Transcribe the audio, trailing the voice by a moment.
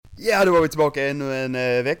Ja, då var vi tillbaka ännu en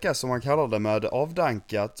vecka som man kallar det med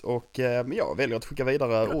avdankat och jag väljer att skicka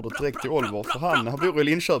vidare ordet direkt till Oliver för han bor i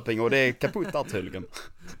Linköping och det är kaputt där tydligen.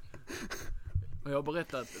 Jag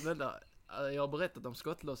har berättat om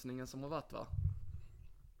skottlossningen som har varit, va?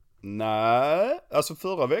 Nej, alltså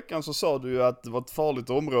förra veckan så sa du ju att det var ett farligt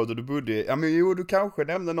område du bodde i. Ja men jo, du kanske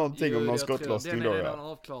nämnde någonting om någon skottlossning då. Den är redan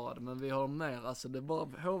avklarad, men vi har mer, alltså det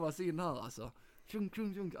bara hovas in här alltså.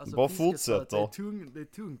 Alltså, bara fortsätter. Det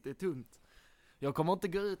är tungt. Jag kommer inte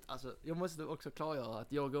gå ut, alltså jag måste också klargöra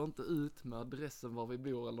att jag går inte ut med adressen var vi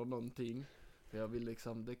bor eller någonting. För jag vill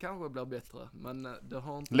liksom, det kanske blir bättre, men det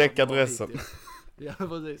har inte... Läck adressen. Ja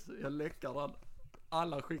precis, jag läckar den.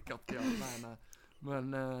 Alla skickar till jag, nej.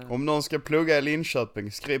 Men, om någon ska plugga i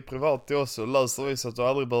Linköping, skriv privat till oss och löser vi så att du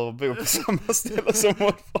aldrig behöver bo på samma ställe som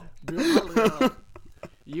morfar.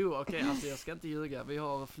 Jo, okej, alltså jag ska inte ljuga. Vi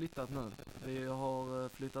har flyttat nu. Vi har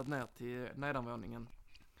flyttat ner till nedanvåningen.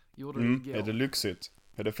 Gjorde det igår. Är det lyxigt?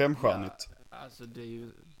 Är det femstjärnigt? Ja, alltså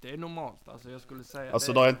det är normalt. Alltså jag skulle säga...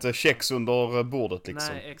 Alltså det är inte kex under bordet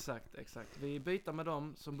liksom? Nej, exakt. Vi byter med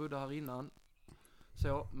dem som bodde här innan.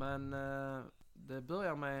 Så, men det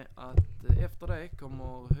börjar med att efter det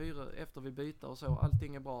kommer efter vi byter och så.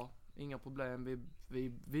 Allting är bra. Inga problem.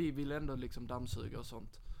 Vi vill ändå liksom dammsuga och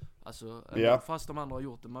sånt. Alltså, fast de andra har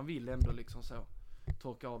gjort det, man vill ändå liksom så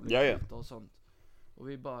torka av lite och sånt. Och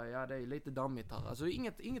vi bara, det är lite dammigt här. Alltså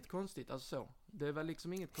inget konstigt, alltså så. Det är väl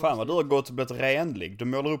liksom inget konstigt. Fan vad du har gått och blivit renlig. Du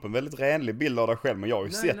målar upp en väldigt renlig bild av dig själv, men jag har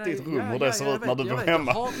ju sett ditt rum hur det ser ut när du bor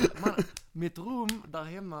hemma. Mitt rum där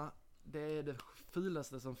hemma, det är det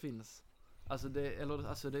fulaste som finns. Alltså det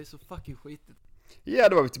är så fucking skitigt. Ja,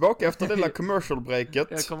 då var vi tillbaka efter det lilla commercial breaket.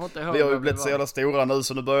 Jag kommer inte ihåg. Vi har ju blivit så jävla stora nu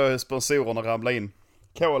så nu börjar sponsorerna ramla in.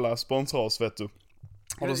 Cola sponsrar oss, vet du.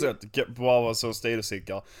 Har du sett? Bara så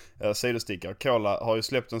sidostickar. Cola har ju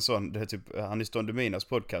släppt en sån, det är typ Anis Don Deminas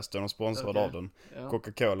podcast, den har sponsrad av den. Ja.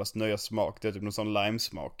 Coca-Colas nya smak, det är typ någon sån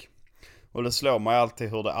lime-smak. Och det slår mig alltid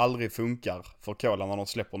hur det aldrig funkar för cola när de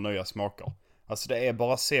släpper nya smaker. Alltså det är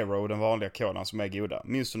bara Zero, den vanliga colan, som är goda.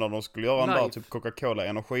 Minns du när de skulle göra en där typ Coca-Cola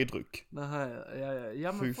energidryck? Nej,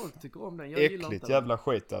 ja men folk tycker om den, jag äckligt, gillar inte jävla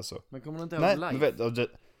skit alltså. Men kommer du inte ihåg Life?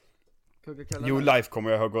 Jo, Life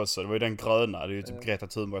kommer jag ihåg också. Det var ju den gröna. Det är ju typ Greta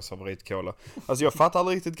Thunbergs favoritcola. Alltså jag fattar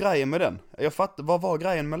aldrig riktigt grejen med den. Vad var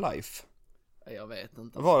grejen med Life? Jag vet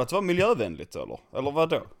inte. Var det att det var miljövänligt eller? Eller vad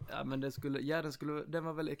då? Ja men den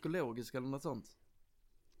var väl ekologisk eller något sånt.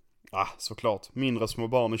 Såklart. Mindre små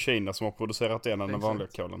barn i Kina som har producerat den än den vanliga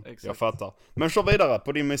kolan. Jag fattar. Men kör vidare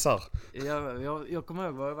på din misär. Jag kommer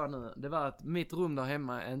ihåg vad jag var nu. Det var att mitt rum där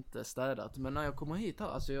hemma är inte städat. Men när jag kommer hit här,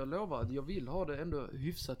 alltså jag lovar att jag vill ha det ändå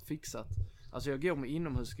hyfsat fixat. Alltså jag går med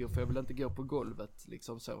inomhusskor för jag vill inte gå på golvet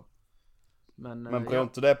liksom så. Men beror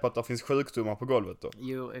inte det på att det finns sjukdomar på golvet då?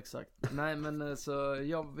 Jo, exakt. Nej men så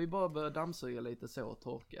vi bara började dammsuga lite så och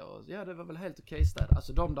torka. Och, det var väl helt okej städat.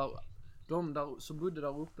 Alltså de där som bodde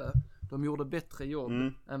där uppe, de gjorde bättre jobb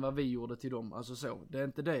än vad vi gjorde till dem. Alltså så, det är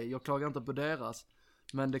inte det. Jag klagar inte på deras.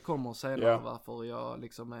 Men det kommer senare varför jag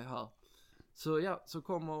liksom är här. Så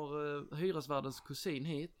kommer hyresvärdens kusin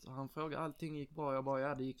hit. Och han frågar, allting gick bra? Jag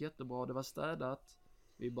bara, det gick jättebra. Det var städat.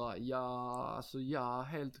 Vi bara,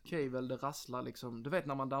 helt okej väl. Det rasslar liksom. Du vet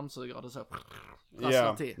när man dammsuger det så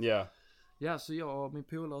rasslar till. Ja, så jag och min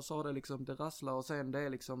polare sa det liksom, det rasslar och sen det är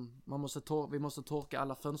liksom, vi måste torka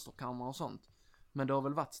alla fönsterkammare och sånt. Men det har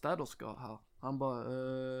väl varit städerskor här. Han bara,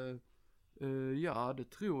 ja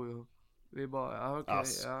det tror jag. Vi bara, okej.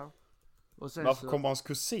 Och sen varför kommer hans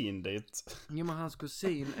kusin dit? Ja men hans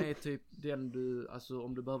kusin är typ den alltså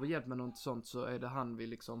om du behöver hjälp med något sånt så är det han vi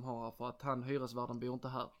liksom har. För att hyresvärden bor inte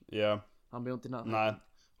här. Ja. Han bor inte i närheten. Nej.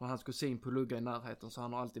 Och hans kusin pluggar i närheten så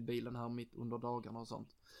han har alltid bilen här mitt under dagarna och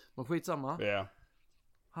sånt. Men skitsamma. Ja.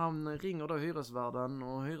 Han ringer då hyresvärden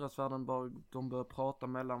och hyresvärden de börjar prata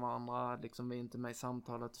mellan varandra. Liksom vi är inte med i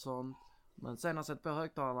samtalet och sånt. Men sen har sett på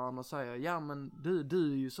högtalaren och säger, ja men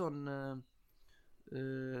du är ju sån,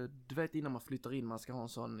 du vet innan man flyttar in man ska ha en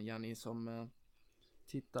sån Janni som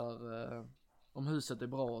tittar om huset är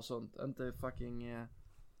bra och sånt. Inte fucking,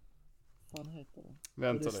 vad heter det?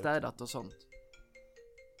 Vänta det är städat och sånt.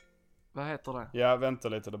 Vad heter det? Ja, vänta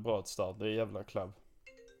lite, det är bra att start. Det är jävla klabb.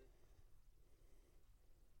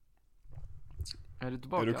 Är du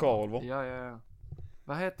tillbaka? Är du kvar, Oliver? Ja.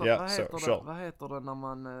 Vad heter det när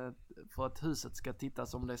man för att huset ska titta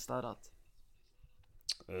som det är städat?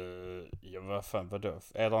 Vad fan, vadå?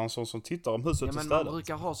 Är det en sån som tittar om huset är städat? Ja men man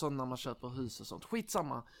brukar ha sån när man köper hus och sånt.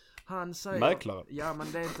 Skitsamma. Han säger... Mäklare? Ja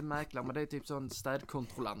men det är inte mäklare, men det är typ sån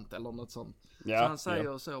städkontrollant eller något sånt. Ja, så han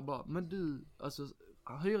säger så bara, men du, alltså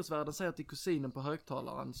hyresvärden säger till kusinen på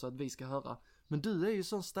högtalaren så att vi ska höra. Men du är ju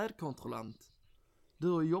sån städkontrollant.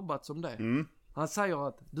 du har jobbat som det. Han säger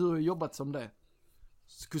att du har jobbat som det.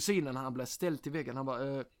 Kusinen, han blev ställd till väggen. Han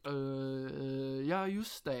bara, ja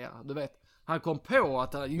just det, ja. Du vet, han kom på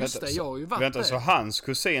att just det, jag har ju varit vänta, det. så hans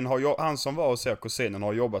kusin han som var och ser kusinen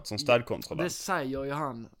har jobbat som städkontrollant? Det säger ju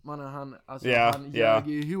han. Han ja,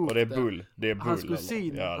 ihop och det är bull. Det är bull. Hans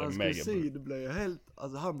kusin, hans kusin blev helt,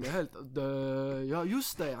 alltså han blev helt, ja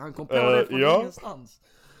just det, han kom på det från ingenstans.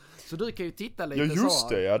 Så du kan ju titta lite så. Ja just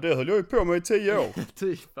det, ja, det höll jag ju på med i 10 år.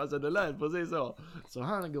 Typ, alltså det lät precis så. Så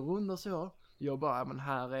han går runt och så. Jag bara, ja, men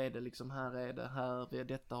här är det liksom,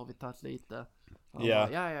 detta har vi tagit lite. Ja.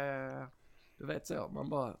 Ja. Du vet så, man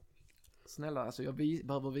bara, snälla, alltså jag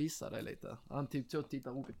behöver visa dig lite. Han typ så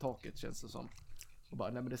tittar upp i taket, känns det som. Och bara,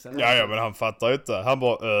 nej men det ser Ja, men han fattar ju inte. Han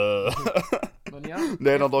bara, Men ja,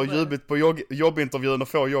 det är när du har ljubit på jobbintervjun och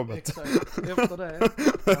får jobbet. Exakt, efter det,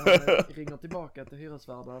 han ringer tillbaka till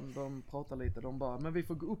hyresvärden, de pratar lite, de bara, men vi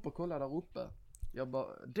får gå upp och kolla där uppe. Jag bara,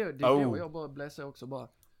 då jag bara blev så också bara,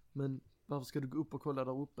 men varför ska du gå upp och kolla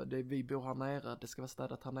där uppe? Vi bor här nere, det ska vara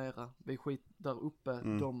städat här nere. Vi skit där uppe,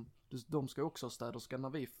 de ska också städerska när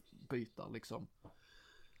vi byter liksom.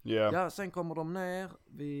 Yeah. Ja, sen kommer de ner,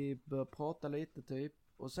 vi börjar prata lite typ.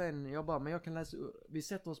 Och sen jag bara, men jag kan läsa, vi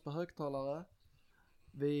sätter oss på högtalare.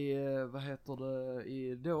 Vi,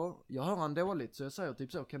 jag hör han dåligt så jag säger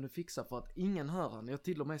typ så, kan du fixa för att ingen hör han. Jag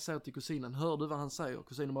till och med säger till kusinen, hör du vad han säger?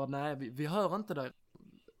 Kusinen bara, nej vi hör inte dig.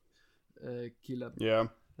 Killen. Ja. Yeah.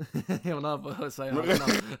 Jag när säger han.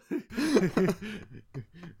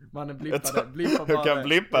 Mannen blippar bara. Jag kan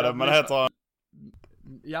blippa det, men heter han.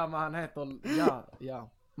 Ja, men han heter, ja.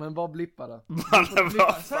 Men bara blippa det.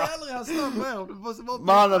 Säg aldrig hans namn mer.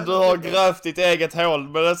 Mannen, du har grävt ditt eget hål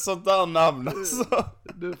med ett sånt där namn alltså.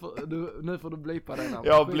 Nu får du blippa det namn.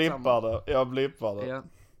 Jag blippar det. Ja.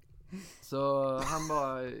 Så han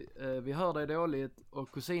bara, vi hör dig dåligt.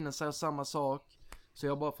 Och kusinen säger samma sak. Så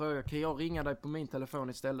jag bara frågar, kan jag ringa dig på min telefon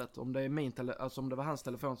istället? Om det är alltså om det var hans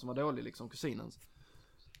telefon som var dålig liksom, kusinens.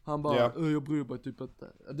 Han bara, jag bryr mig typ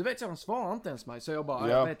inte. Du vet så, han svarar inte ens mig. Så jag bara,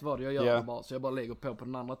 jag vet vad jag gör bara. Så jag bara lägger på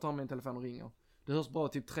den andra, tar min telefon och ringer. Det hörs bra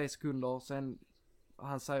typ 3 sekunder. Sen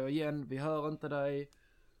han säger igen, vi hör inte dig.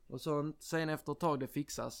 Och sånt. Sen efter ett tag det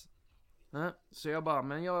fixas. Så jag bara,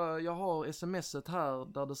 men jag har smset här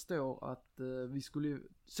där det står att vi skulle,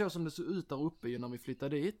 så som det såg ut där uppe ju när vi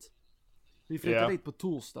flyttade dit. Vi flyttade dit på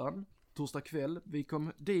torsdag kväll. Vi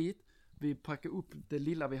kom dit. Vi packade upp det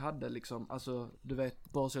lilla vi hade liksom. Alltså, du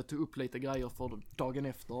vet, bara så jag tog upp lite grejer för dagen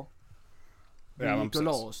efter. Vi gick och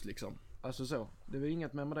la oss liksom. Alltså så. Det var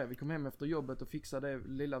inget mer med det. Vi kom hem efter jobbet och fixade det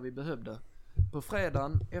lilla vi behövde. På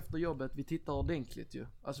fredagen efter jobbet, vi tittar ordentligt ju.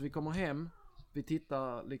 Alltså vi kommer hem. Vi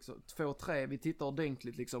tittar liksom 2-3. Vi tittar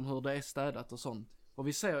ordentligt liksom hur det är städat och sånt. Och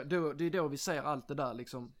vi ser, det är då vi ser allt det där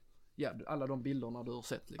liksom. Ja, alla de bilderna du har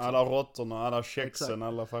sett liksom. Alla råttorna, alla kexen, exakt.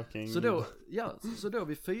 Alla fucking... Så då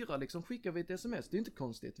vi 4 liksom skickar vi ett sms. Det är inte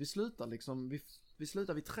konstigt. Vi slutar liksom, vi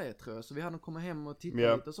slutar vid 3 tror jag. Så vi hade kommit hem och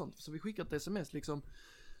tittat lite och sånt. Så vi skickar ett sms liksom.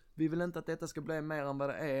 Vi vill inte att detta ska bli mer än vad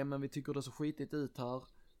det är. Men vi tycker det så skitigt ut här.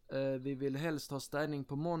 Vi vill helst ha städning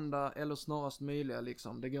på måndag eller snarast möjliga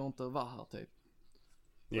liksom. Det går inte att vara här typ.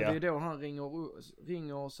 Och det är då han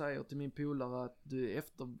ringer och säger till min polare att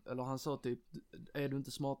eller han sa typ, är du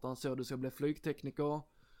inte smartare än så, du ska bli flygtekniker,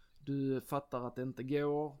 du fattar att det inte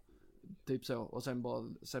går, typ så, och sen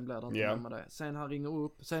blir det inte mer med det. Sen han ringer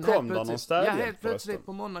upp, sen kom det någon städhjälp? Ja, helt plötsligt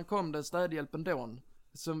på måndagen kom det städhjälpen då,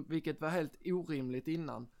 vilket var helt orimligt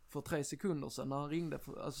innan, för 3 sekunder sedan när han ringde.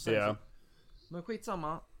 Men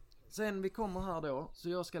skitsamma, sen vi kommer här då, så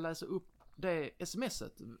jag ska läsa upp det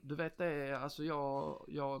smset, du vet det, alltså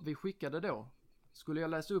vi skickade då. Skulle jag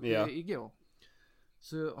läsa upp det igår.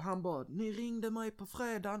 Så han bara, ni ringde mig på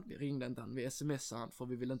fredagen. Vi ringde inte han, vi smsade han för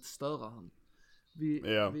vi ville inte störa han.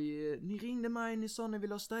 Ni ringde mig, ni sa ni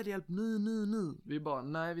ville ha städhjälp nu. Vi bara,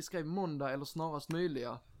 nej vi skrev måndag eller snarast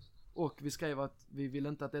möjliga. Och vi skrev att vi ville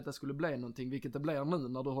inte att detta skulle bli någonting, vilket det blir nu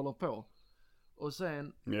när du håller på. Och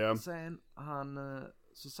sen han...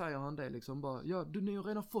 Så säger han det liksom bara, ja ni har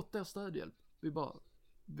redan fått er städhjälp.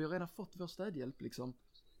 Vi har redan fått vår städhjälp liksom.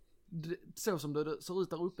 Så som det ser ut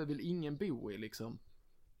där uppe vill ingen bo i liksom.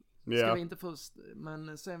 Ska vi inte först,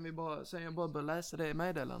 men sen jag bara börjar läsa det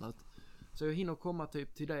meddelandet. Så jag hinner komma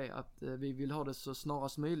typ till det att vi vill ha det så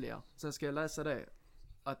snarast möjliga. Sen ska jag läsa det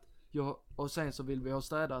och sen så vill vi ha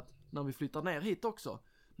städat när vi flyttar ner hit också.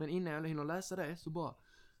 Men innan jag hinner läsa det så bara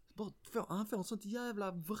han får en sånt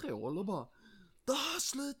jävla vrål och bara,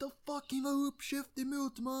 sluta fucking vara uppkäft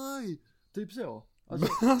emot mig. Typ så.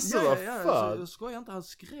 Alltså, jag skojar inte, han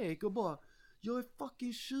skrek och bara, jag är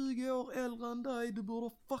fucking 20 år äldre än dig, du borde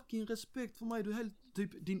ha fucking respekt för mig, du är helt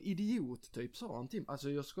typ din idiot, typ sa han till. Alltså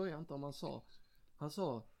jag skojar inte om han sa. Han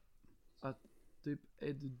sa att typ,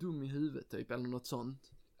 är du dum i huvudet typ, eller något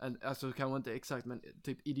sånt. Alltså kanske inte exakt, men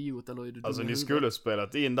typ idiot eller är du dum Alltså i ni huvudet? skulle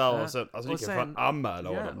spelat in där och sen, alltså och ni kan fan anmäla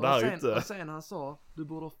honom. Det och här är sen, inte... och sen han sa, du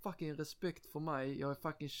borde ha fucking respekt för mig, jag är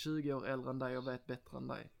fucking 20 år äldre än dig och vet bättre än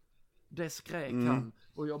dig. Det skrek han.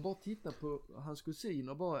 Och jag bara tittade på hans kusin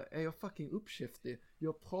och bara, är jag fucking uppkäftig?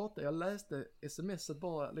 Jag läste smset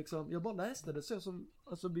bara liksom, jag bara läste det så som,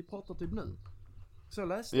 alltså vi pratar typ nu. Så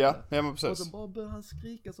läste jag det. Ja men precis. Och så bara började han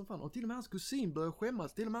skrika som fan. Och till och med hans kusin började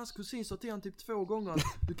skämmas. Till och med hans kusin sa till han typ 2 gånger att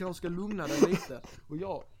du kanske ska lugna dig lite. Och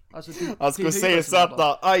jag, alltså hans kusin satt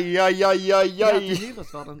där, aj. Ja, till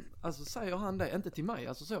hyresvärden, alltså säger han det, inte till mig,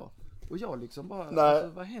 alltså så. Och jag liksom bara,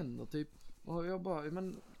 alltså vad händer typ? Och jag bara,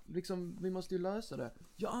 men liksom, vi måste ju lösa det.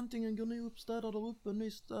 Ja, antingen går ni upp, städar där uppe,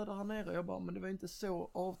 ni städar här nere. Jag bara, men det var inte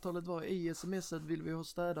så avtalet var. I smset vill vi ha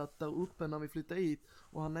städat där uppe när vi flyttar hit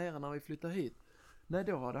och här nere när vi flyttar hit. Nej,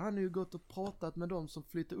 då hade han ju gått och pratat med dem som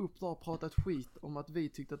flyttade upp där och pratat skit om att vi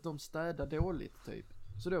tyckte att de städade dåligt typ.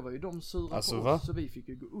 Så då var ju de sura alltså, på va? oss, så vi fick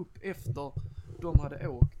ju gå upp efter de hade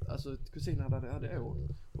åkt, alltså kusinen hade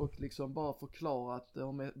åkt och liksom bara förklara att det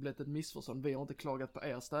har blivit ett missförstånd. Vi har inte klagat på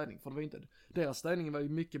er städning, för det var inte, deras städning var ju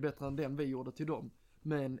mycket bättre än den vi gjorde till dem.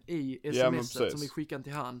 Men i smset som vi skickade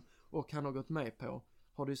till han och han har gått med på,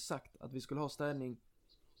 har du sagt att vi skulle ha städning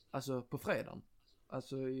alltså på fredagen.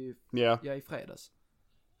 Alltså i fredags.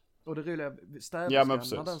 Och det roliga, städerskan,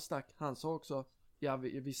 när den stack, han sa också, ja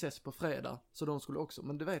vi ses på fredag. Så de skulle också,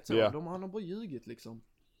 men du vet så, han har bara ljugit liksom.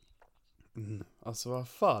 Alltså vad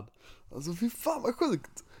fan. Alltså fy fan vad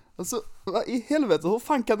sjukt. Alltså vad i helvete, hur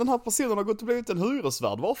fan kan den här personen ha gått och blivit en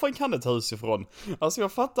hyresvärd? Varför kan det ta hus ifrån? Alltså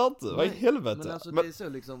jag fattar inte, vad i helvete. Men alltså det är så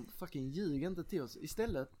liksom, fucking ljug inte till oss.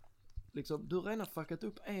 Istället, liksom, du har redan fuckat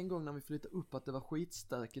upp en gång när vi flyttade upp att det var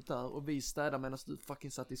skitstökigt där och vi städade medan du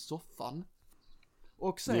fucking satt i soffan.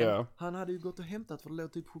 Och sen, han hade ju gått och hämtat, för det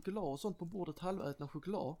låg typ choklad och sånt på bordet, halvätna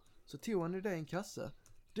choklad. Så tog han ju det i en kasse.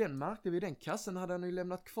 Den märkte vi, den kassen hade han ju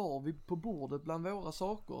lämnat kvar på bordet bland våra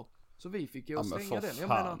saker. Så vi fick ju slänga den. Jag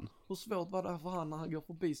menar, hur svårt var det för han när han går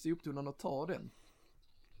förbi soptunnan och tar den?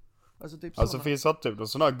 Alltså typ finns det typ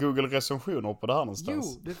sådana här Google-recensioner på det här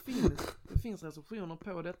någonstans? Jo, det finns recensioner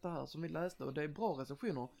på detta här som vi läste och det är bra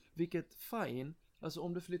recensioner. Vilket fine, alltså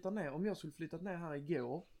om jag skulle flyttat ner här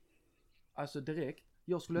igår, alltså direkt,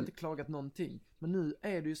 jag skulle inte klagat någonting. Men nu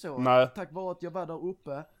är det ju så att tack vare att jag var där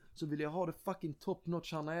uppe så vill jag ha det fucking top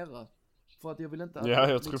notch här nere. För att jag vill inte att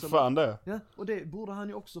jag tror liksom, fan det. Ja, och det borde han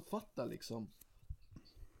ju också fatta liksom.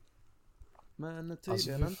 Men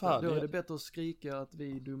tydligen inte. Då är det bättre att skrika att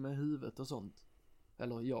vi är dumma i huvudet och sånt.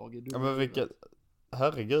 Eller jag är dum i huvudet.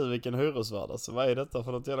 Herregud, vilken hyresvärd. Alltså vad är detta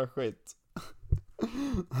för något jävla skit?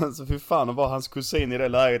 Alltså fy fan, och bara hans kusin i det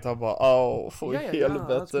läget, han bara för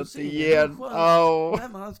helvetet igen. Nej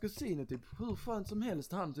men hans kusin är typ hur fan som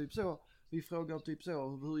helst. Han typ så, vi frågar typ så,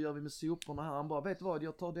 hur gör vi med soporna här? Han bara, vet vad,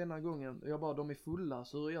 jag tar denna gången. Jag bara, de är fulla,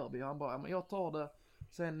 så hur gör vi? Han bara, men jag tar det.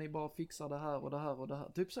 Sen ni bara fixar det här och det här och det här.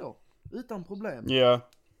 Typ så, utan problem.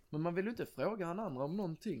 Men man vill ju inte fråga han andra om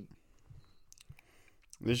någonting.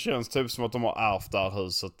 Det känns typ som att de har ärvt det här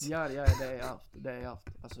huset. Ja, det är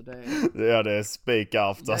ärvt. Alltså det är... Ja, det är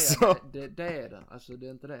spikärvt alltså. Det är det. Alltså det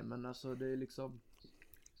är inte det, men alltså det är liksom...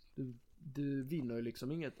 Du vinner ju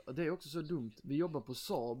liksom inget. Det är också så dumt. Vi jobbar på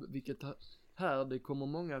Saab, vilket här det kommer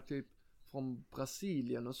många typ från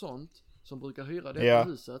Brasilien och sånt som brukar hyra det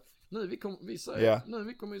huset. Nu vi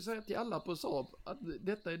kommer ju säga till alla på Saab att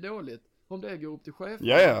detta är dåligt. Om det går upp till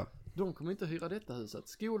chefen. De kommer inte hyra detta huset.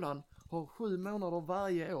 Skolan har 7 månader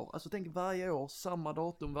varje år. Alltså tänk varje år, samma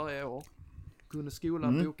datum varje år. Kunde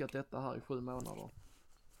skolan bokat detta här i 7 månader.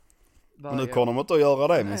 Men nu kommer de inte att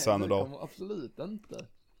göra det minsann idag. Nej, det kommer absolut inte.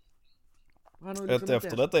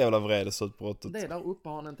 Efter detta jävla vredesutbrottet. Det där uppe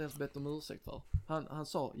har han inte ens bett om ursäkt för. Han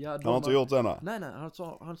sa, han har inte gjort det ännu. Nej,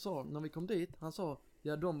 han sa, när vi kom dit, han sa,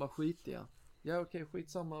 de var skitiga. Ja okej,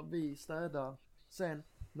 skitsamma, vi städar. Sen,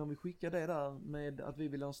 när vi skickade det där med att vi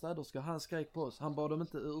ville ha en städerska, han skrek på oss. Han bad dem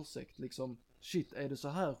inte ursäkt, liksom, shit, är det så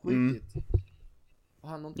här skitigt?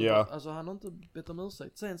 Han har inte bett om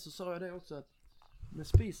ursäkt. Sen så sa jag det också att med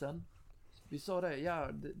spisen, vi sa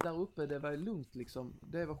det, där uppe det var lugnt liksom.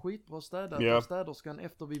 Det var skitbra städat. Städerskan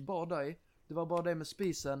efter vi bad dig. Det var bara det med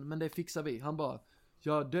spisen, men det fixar vi. Han bara,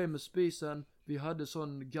 det med spisen, vi hade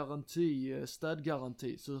sån garanti,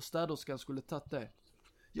 städgaranti. Så städerskan skulle tagit det.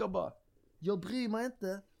 Jag bara, jag bryr mig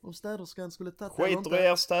inte om städerskan skulle tagit det. Skiter i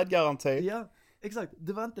er städgaranti. Ja, exakt.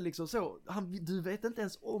 Det var inte liksom så. Du vet inte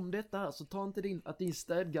ens om detta här, så ta inte att din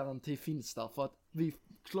städgaranti finns där. För att vi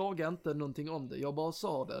klagar inte någonting om det. Jag bara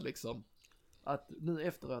sa det liksom. Att nu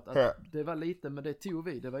efteråt att det var lite, men det tog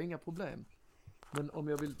vi, det var inga problem. Men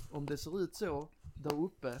om det ser ut så, där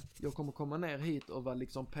uppe, jag kommer komma ner hit och vara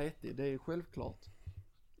liksom petig, det är självklart.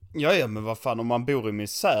 Ja, men vad fan, om man bor i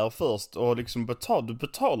misär först och liksom du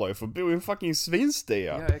betalar ju för att bo i en fucking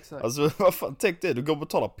svinstia. Ja, exakt. Alltså vad fan, tänk det, du går och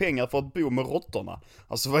betalar pengar för att bo med råttorna.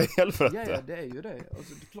 Alltså vad i helvete? Ja, det är ju det.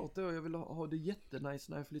 Alltså det är klart då jag vill ha det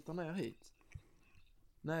jättenice när jag flyttar ner hit.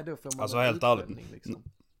 Nej, då får man alltså en helt ärligt, liksom.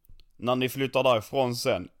 när ni flyttar därifrån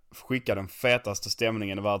sen, skicka den fetaste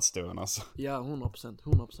stämningen i världshistorien alltså. Ja,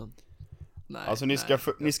 100%. Nej, alltså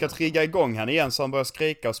ni ska trigga igång han igen så han börjar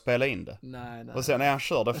skrika och spela in det. Nej. Och sen är han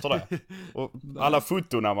körd efter det. Och alla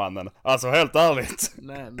fotona mannen. Alltså helt ärligt.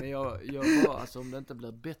 Nej, men jag bara, alltså om det inte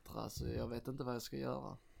blir bättre, alltså jag vet inte vad jag ska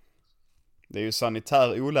göra. Det är ju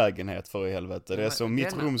sanitär olägenhet för i helvete. Det är så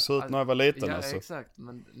mitt rum såg ut när jag var liten ja, alltså. Ja, exakt.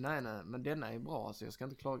 Men nej, men denna är bra, alltså jag ska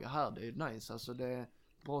inte klaga här. Det är nice, alltså det är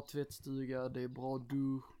bra tvättstuga, det är bra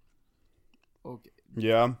dusch. Och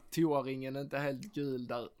toaringen är inte helt gul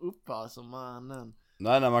där uppe, alltså mannen.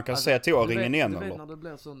 Nej, man kan se toaringen igen eller? Du vet när det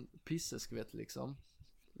blir sån pisseskvätt liksom.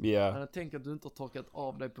 Ja. Men jag tänker att du inte har torkat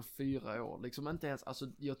av dig på 4 år. Liksom inte ens, alltså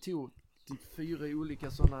jag tog typ 4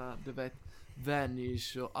 olika såna, du vet,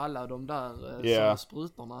 Vanish och alla de där såna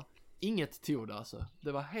sprutorna. Inget tog det alltså.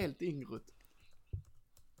 Det var helt ingrott.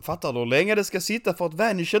 Fattar du hur länge det ska sitta för att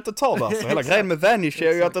Vanish inte tar det alltså? Hela grejen med Vanish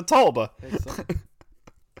är ju att det tar det. Exakt.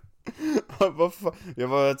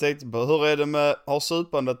 Jag tänkte på, hur är det med, har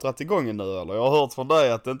supandet dratt igång nu eller? Jag har hört från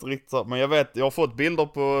dig att det inte riktigt har, men jag har fått bilder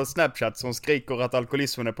på Snapchat som skriker att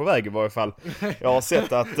alkoholismen är på väg i varje fall. Jag har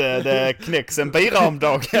sett att det knäcks en bira om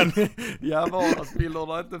dagen. Ja,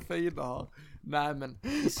 vardagsbilderna är inte fina här. Nej, men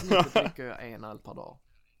i snitt dricker jag 1 öl per dag.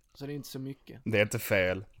 Så det är inte så mycket. Det är inte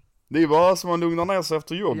fel. Det är ju bara som man lugnar ner sig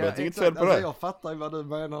efter jobbet, det är inget fel på alltså, det. Jag fattar ju vad du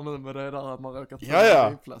menar nu med det där att man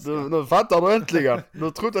råkar nu fattar du äntligen. Du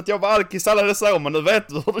har trott att jag var alkis alla dessa år, men nu vet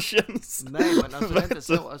du hur det känns. Nej, men alltså det är inte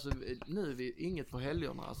så, alltså nu är vi inget på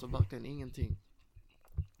helgerna, alltså verkligen ingenting.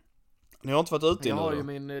 Ni har inte varit ute jag nu har då? ju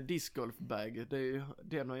min discgolfbag, det är ju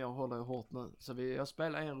den och jag håller hårt nu. Så jag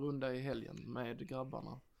spelar en runda i helgen med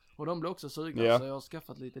grabbarna. Och de blir också sugna, så jag har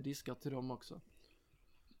skaffat lite diskar till dem också.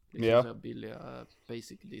 Liksom så billiga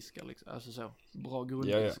basic diskar liksom. Alltså så, bra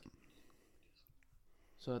grunddisk.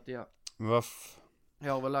 Så att jag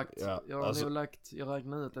har väl lagt, jag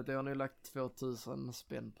räknar ut att jag har nu lagt 2000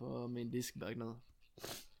 spänn på min diskbag nu.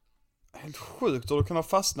 Helt sjukt, har du kunnat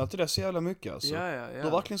fastna till det så jävla mycket alltså. Ja. Du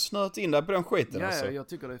har verkligen snöat in där på den skiten alltså. Ja, jag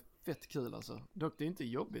tycker det är fett kul alltså. Dock det är inte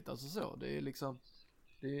jobbigt alltså så. Det är liksom,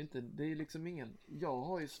 det är liksom ingen, jag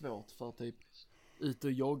har ju svårt för typ ut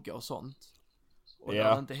och jogga och sånt. Och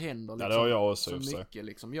där det inte händer liksom, det har jag också, så mycket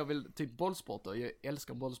liksom. Jag vill typ bollsporter, jag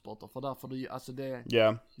älskar bollsporter för därför det, alltså det,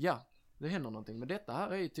 det händer någonting. Men detta här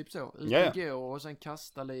är ju typ så, ut och gå och sen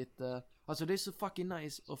kasta lite. Alltså det är så fucking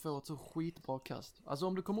nice att få ett så skitbra kast. Alltså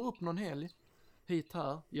om du kommer upp någon helg hit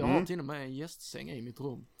här, jag har till och med en gästsäng i mitt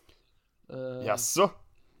rum. Jaså?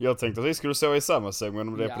 Jag tänkte att vi skulle sova i samma säng, men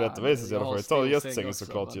om det är på detta viset så får vi ta gästsängen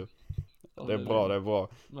såklart ju. Det är bra.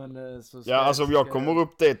 Men, alltså om jag kommer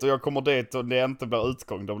upp dit och jag kommer dit och det inte blir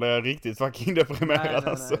utgång, då blir jag riktigt fucking deprimerad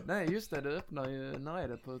alltså. Nej, just det öppnar ju, när är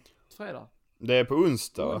det på fredag? Det är på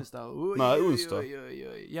onsdag. Onsdag.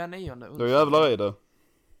 Ja, 9:e. Då jävlar är det.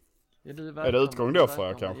 Är det utgång då för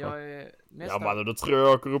jag kanske? Ja, men då tror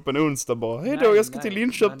jag åker upp en onsdag bara. Hej då, jag ska till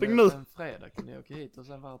Linköping nu. En fredag kan jag åka hit och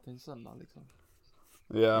sen vara till en söndag liksom.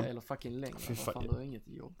 Ja. Eller fucking längre. Vad fan, du har inget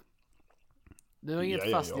jobb. Du har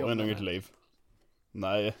inget fast jobb. Jag har ändå inget liv.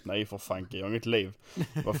 Nej för fan, jag har inget liv.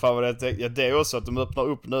 Vad fan var det? Ja, det är också att de öppnar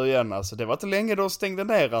upp nu igen alltså. Det var inte länge då stängde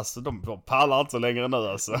ner alltså. De pallar inte längre nu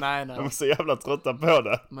alltså. Nej. De är så jävla trötta på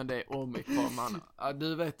det. Men det är omikron man.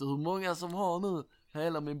 Du vet hur många som har nu.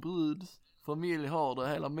 Hela min bruds familj har det.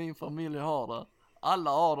 Hela min familj har det.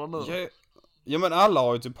 Alla har det nu. Ja men alla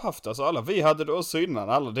har ju typ haft, alltså alla vi hade det också innan,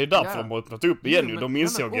 alla, det är därför de har öppnat upp igen nu, de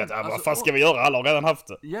insåg att vad fan ska vi göra, alla har redan haft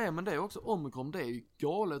det. Ja men det är också omikron, det är ju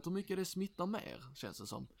galet hur mycket det smittar mer, känns det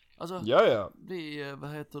som. Alltså, vi,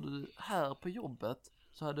 här på jobbet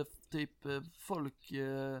så hade typ folk,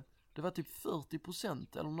 det var typ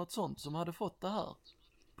 40% eller något sånt som hade fått det här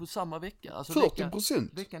på samma vecka. Alltså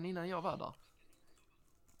 40%? Veckan innan jag var där.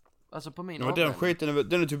 Alltså på min men den skiten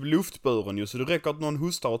den är typ luftburen ju, så det räcker att någon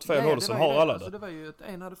hostar åt fel håll som har alla alltså, det var ju att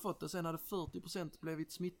en hade fått det, sen hade 40%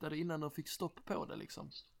 blivit smittade innan de fick stopp på det liksom.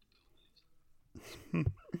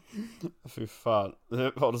 Fy fan,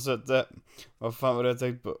 har du sett det? Vad fan var det jag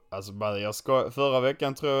tänkte på? Alltså förra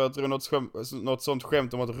veckan tror jag något sånt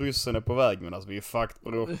skämt om att ryssen är på väg, men alltså vi är fucked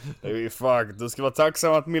bror. Det är ju fucked, du ska vara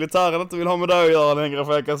tacksam att militären inte vill ha med det att göra längre,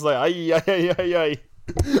 för jag kan säga aj.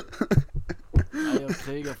 Nej, jag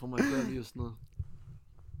krigar för mig själv just nu.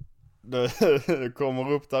 du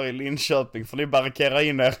kommer upp där i Linköping för ni barrikerar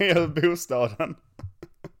in er i bostaden.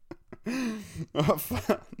 Vad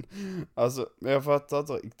fan. Alltså, jag fattar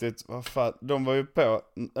inte riktigt. Vad fan, de var ju på,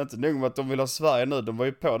 inte nog med att de vill ha Sverige nu, de var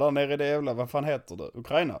ju på där nere i det jävla, vad fan heter det?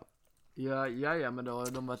 Ukraina? Ja, men då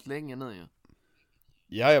har de varit länge nu ju.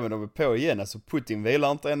 Ja, men de är på igen. Alltså Putin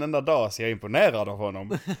vilar inte en enda dag, så jag är imponerad av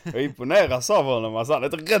honom. Jag imponeras av honom, alltså han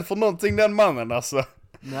är inte rädd för någonting den mannen, alltså.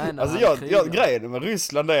 Nej, alltså jag grejen med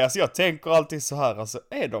Ryssland är, alltså jag tänker alltid så här, alltså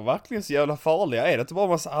är de verkligen så jävla farliga? Är det inte bara en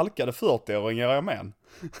massa alkade 40-åringar i armén?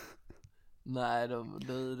 Nej,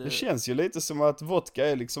 det känns ju lite som att vodka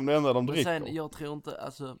är liksom det enda de dricker. Sen, jag tror inte,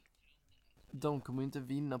 alltså de kommer inte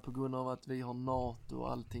vinna på grund av att vi har NATO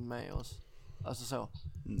och allting med oss. Alltså så.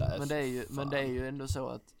 Nej, men det är ju ändå så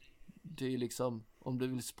att det är liksom, om du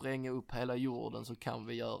vill spränga upp hela jorden så kan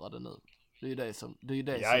vi göra det nu. Det är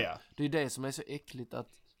ju det som är så äckligt, att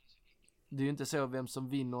det är ju inte så vem som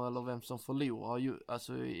vinner eller vem som förlorar ju,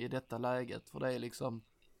 alltså i detta läget, för det är liksom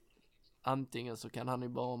antingen så kan han ju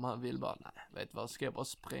bara, om han vill bara, nej, vet vad, ska jag bara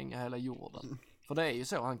spränga hela jorden. För det är ju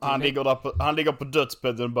så, han ligger på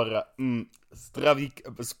dödsbädden och bara stravik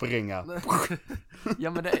spränga.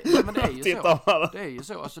 ja men det är ju så. Det är ju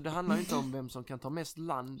så, alltså det handlar ju inte om vem som kan ta mest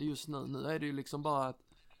land just nu. Nu är det ju liksom bara att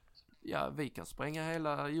ja, vi kan spränga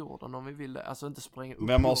hela jorden om vi vill det. Alltså inte spränga upp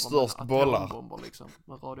vem har störst bollar bomber liksom,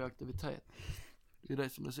 med radioaktivitet. Det är det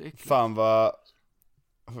som är så äckligt. Fan vad,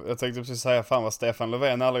 jag tänkte precis säga, fan vad Stefan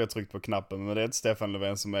Löfven aldrig har tryckt på knappen, men det är inte Stefan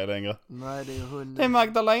Löfven som är längre. Nej, det är hunden. Det är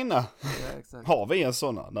Magdalena. Ja, exakt. Har vi en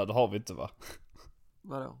sån? Nej, det har vi inte, va?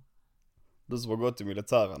 Vadå? Du som har gått i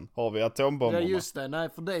militären. Har vi atombomberna? Ja, just det. Nej,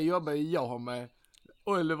 för det jobbar ju jag med.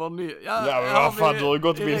 Oliver Nilsson. Ja, men vad fan, du har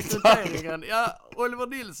gått i militären. Ja, Oliver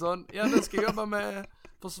Nilsson. Ja, den ska jobba med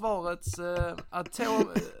försvarets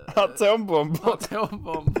atombomber.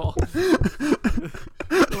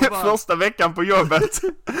 Det är första veckan på jobbet.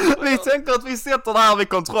 Vi tänker att vi sätter det här vid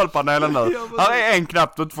kontrollpanelen nu. Här är en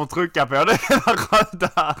knapp du inte får trycka på. Det är den röda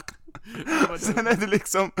här. Sen är det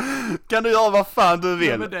liksom, kan du göra vad fan du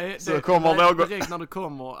vill. Så kommer någon direkt när du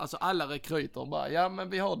kommer, alltså alla rekryter bara, ja men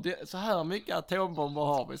vi har så här mycket atombomber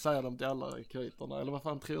har vi, säger de till alla rekryterna. Eller vad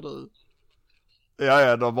fan tror du?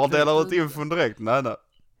 Ja, de bara delar ut infon direkt. Nej.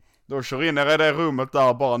 Då kör in er i det rummet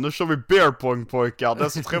där bara, nu kör vi beer pong pojkar. Den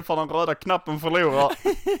som träffar den röda knappen förlorar.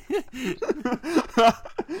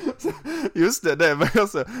 Just det var jag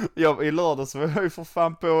så. I lördags var jag ju för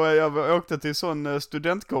fan på, jag åkte till sån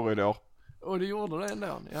studentkorridor. Och du gjorde det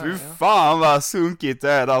ändå? Ja, Fy fan vad sunkigt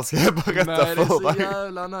det är där, ska jag berätta för dig. Nej, det är så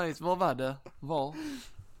jävla nice. Var var det? Var?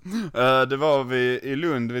 Det var i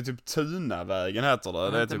Lund, vid typ Tunavägen heter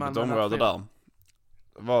det. Det är typ ett område där.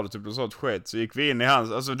 Var det typ något sånt skit, så gick vi in i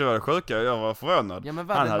hans, alltså det var det sjuka, jag var förvånad. Ja,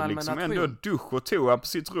 han hade liksom ändå dusch och toa på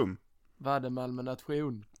sitt rum. Var det Malmö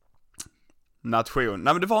nation? Nej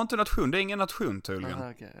men det var inte nation, det är ingen nation tydligen. Aha,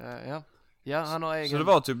 okay. Ja, han har egen. Så det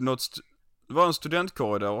var typ det var en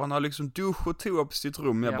studentkorridor och han har liksom dusch och toa på sitt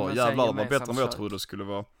rum. Jag bara jävlar, det var bättre än vad jag trodde det skulle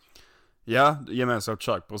vara. Ja, gemensamt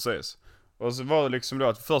kök, precis. Och så var det liksom då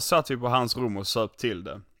att först satt vi på hans rum och söp till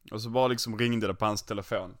det. Och så bara liksom ringde det på hans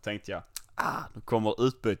telefon, tänkte jag. Nu kommer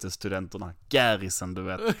utbytesstudenterna, Garrison, du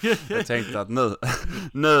vet. Jag tänkte att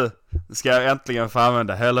nu ska jag äntligen få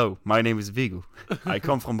använda hello, my name is Viggo. I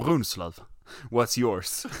come from Brunslöv. What's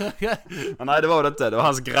yours? Men nej, det var det inte. Det var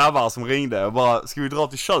hans grabbar som ringde och bara, ska vi dra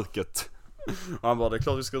till köket? Och han bara, det är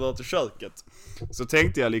klart vi ska dra till köket. Så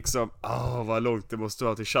tänkte jag liksom, vad långt det måste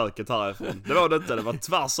vara till köket härifrån. Det var det inte, det var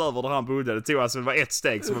tvärs över där han bodde. Det tog alltså, det var ett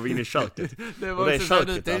steg som var vi inne i köket. Det var också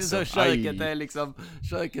köket, det är alltså. Så köket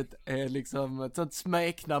är liksom ett sånt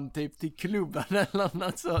smeknamn typ till klubben eller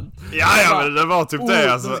något sånt. Ja, men det var typ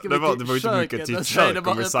det alltså. Det var ju inte mycket till kök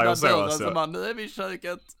om vi säger så alltså. Så man, nu är vi i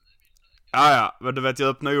köket. Ja, men du vet, jag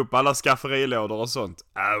öppnar upp alla skafferilådor och sånt.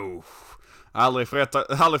 Aldrig förut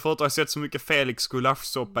har jag sett så mycket Felix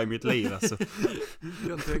gulaschsoppa i mitt liv alltså.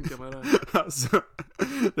 Jag kan tänka mig det. Alltså,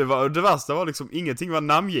 det värsta var liksom, ingenting var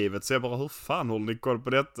namngivet. Så jag bara, hur fan håller ni koll på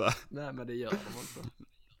detta? Nej, men det gör de inte.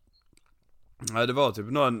 Nej, det var typ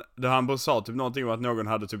han sa typ någonting om att någon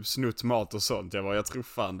hade typ snutt mat och sånt. Jag tror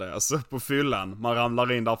fan det, alltså på fyllan. Man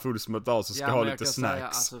ramlar in där full som ett as och ska ha lite snacks. Säga,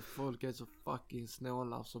 alltså folk är så fucking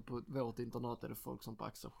snåla. Så på vårt internat är det folk som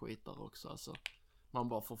paxar skitar också, alltså. Man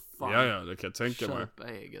bara får fan. Ja, det kan jag tänka mig. Köp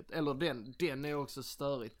eget. Eller den är också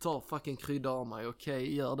störig. Ta fucking krydda av mig,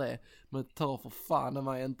 okej, gör det. Men ta för fan av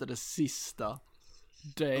mig inte det sista.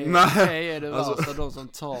 Det är det värsta, alltså, de som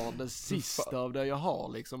tar det sista av det jag har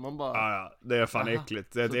liksom. Man bara, ja, det är fan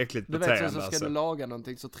äckligt. Det är ett äckligt beteende. Du vet, så ska du laga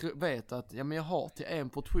någonting så vet att, ja men jag har till en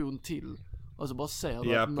portion till. Och så bara ser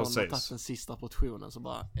du att någon har tagit den sista portionen. Så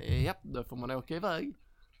bara, då får man åka iväg.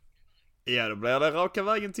 Ja, då blir det raka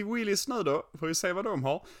vägen till Willys nu då. Får vi se vad de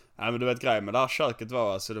har. Ja, men du vet grejen med det här köket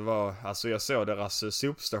var, alltså jag såg deras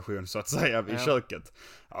sopstation så att säga vid köket.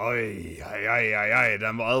 Oj,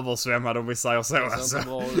 den var översvämmad om vi säger så. Det ser Alltså. inte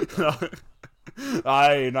bra ut.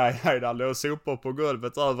 Nej, där låg sopor på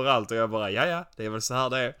golvet överallt och jag bara, ja, det är väl så här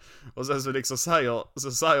det är. Och sen så liksom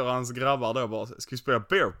säger hans grabbar då bara, ska vi spela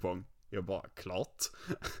beer pong? Jag bara, klart.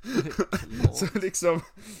 Så liksom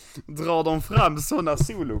drar de fram såna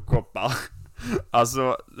solokoppar.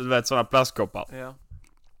 Alltså, du vet såna plastkoppar. Ja.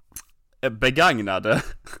 Begagnade.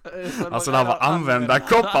 Alltså det här var använda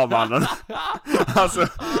koppar, mannen. Alltså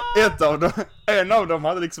en av dem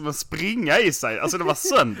hade liksom en springa i sig. Alltså det var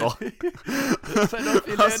sönder. Så de fyllde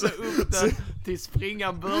ändå upp den till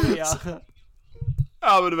springan börjar.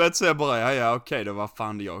 Ja, men du vet så jag bara, ja okej då, vad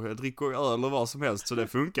fan jag dricker öl eller vad som helst så det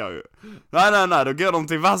funkar ju. Nej, då går de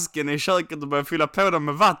till vasken i köket och börjar fylla på dem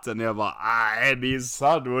med vatten. Jag bara, nej din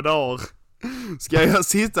sadodar. Ska jag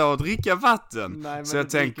sitta och dricka vatten? Nej, men så jag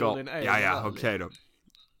tänker, ja okej då.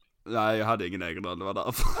 Nej, jag hade ingen egen öl, det var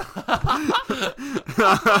därför.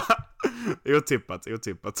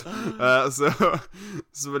 Otippat.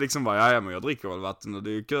 Så liksom bara, ja men jag dricker väl vatten och det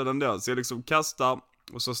är ju kul ändå. Så jag liksom kastar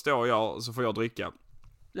och så står jag och så får jag dricka.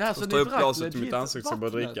 Ja, så och står upp glaset till mitt ansikte och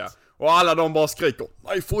börjar dricka. Och alla de bara skriker,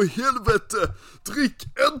 nej för i helvete, drick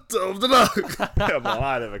inte av det där. Jag bara,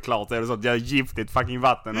 nej det är väl klart, det är så att jag är giftigt fucking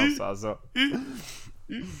vatten också alltså.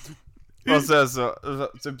 Och sen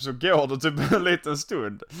så går det typ en liten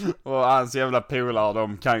stund. Och hans jävla polare,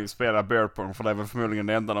 de kan ju spela beer pong, för det är väl förmodligen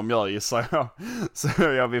det enda de gör, gissar jag. Så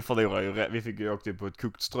ja, vi förlorade ju, vi fick ju åka typ på ett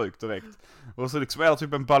kokt stryk direkt. Och så liksom är det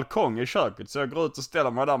typ en balkong i köket, så jag går ut och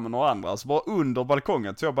ställer mig där med några andra. Så bara under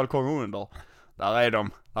balkongen, 2 balkonger under. Där är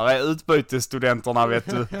de. Där är utbytesstudenterna, vet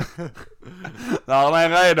du. Där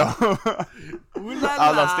nere är de.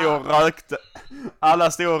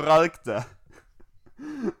 Alla stod och rökte.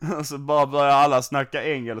 Och så bara började alla snacka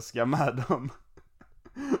engelska med dem.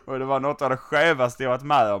 Och det var något av det skevaste jag varit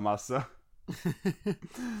med om alltså.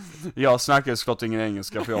 Jag snackade såklart ingen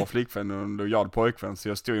engelska för jag har flickvän och jag hade pojkvän. Så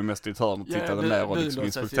jag stod ju mest i ett hörn och tittade ner och liksom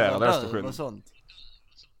inspekterade stationen.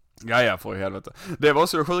 Ja, för i helvete. Det var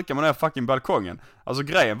så det sjuka med den här fucking balkongen. Alltså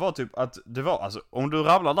grejen var typ att det var, alltså om du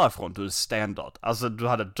ramlar därifrån, du är stendöd. Alltså du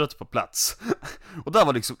hade dött på plats. Och där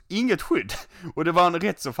var liksom inget skydd. Och det var en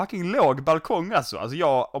rätt så fucking låg balkong alltså. Alltså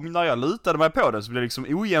när jag lutade mig på den så blev det liksom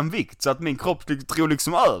ojämn vikt så att min kropp drog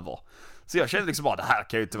liksom över. Så jag kände liksom bara, det här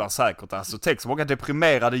kan ju inte vara säkert alltså. Tänk så många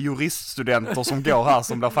deprimerade juriststudenter som går här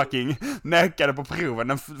som blir fucking nekade på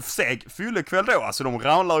proven. En seg fyllekväll då, alltså de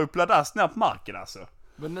ramlar upp pladask ner på marken alltså.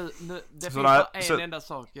 Men nu det finns bara en enda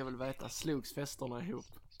sak jag vill veta. Slogs festerna ihop?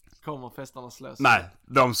 Kommer festerna slås? Nej,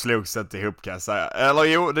 de slogs inte ihop kan jag säga. Eller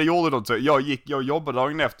jo, det gjorde de typ. Jag jobbade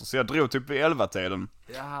dagen efter så jag drog typ vid 11-tiden.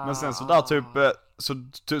 Ja. Men sen så där typ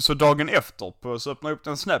så dagen efter så öppnade jag upp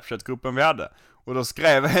den Snapchat-gruppen vi hade. Och då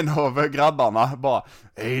skrev en av grabbarna bara,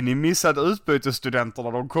 ni missade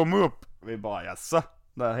utbytesstudenterna, de kom upp. Vi bara, jaså?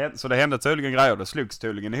 Så det hände tydligen grejer, det slogs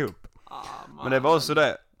tydligen ihop. Men det var också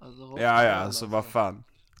det. Alltså vad fan.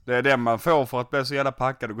 Det är det man får för att bli så jävla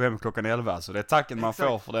packad och gå hem klockan 11. Alltså det är tacken man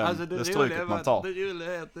får för den, alltså det stryket man tar. Det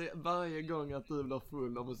roliga är att varje gång att du blir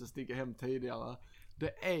full och måste sticka hem tidigare,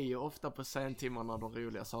 det är ju ofta på sentimmarna de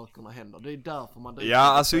roliga sakerna händer. Det är därför man... Ja,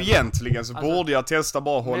 alltså egentligen så borde jag testa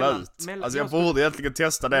bara hålla ut. Alltså jag borde egentligen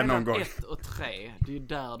testa det någon gång. 1 och 3, det är ju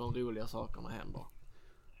där de roliga sakerna händer.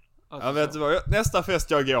 Alltså, jag vet vad, nästa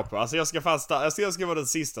fest jag går på, alltså jag ska vara den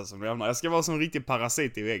sista som lämnar. Jag ska vara som en riktig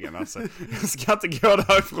parasit i väggen alltså. Jag ska inte gå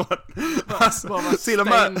därifrån. Alltså, bara till och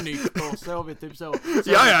med så vi typ så.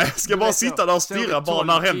 Jag ska bara sitta där och stirra bara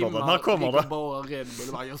när händer det. När kommer det? Bara rädd,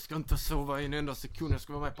 jag ska inte sova en enda sekund, jag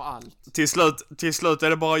ska vara med på allt. Till slut är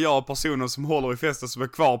det bara jag och personen som håller i festen som är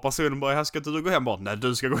kvar. Personen bara, här ska inte du gå hem? Bara, nej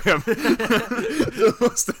du ska gå hem.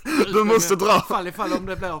 du måste dra. Ifall om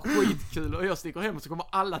det blir skitkul och jag sticker hem så kommer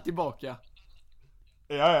alla tillbaka.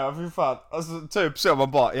 Ja, fy fan. Alltså typ så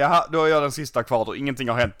man bara, jaha, då är jag den sista kvar då, ingenting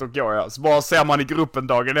har hänt, då går jag. Så bara ser man i gruppen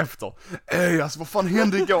dagen efter. Alltså vad fan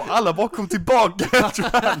hände igår? Alla bara kom tillbaka.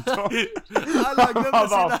 Alla glömde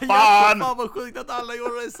sina hjärtan. Fan vad sjukt att alla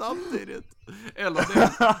gjorde det samtidigt.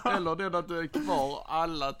 Eller det att du är kvar,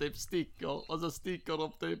 alla typ sticker. Och så sticker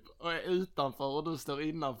de typ och är utanför och du står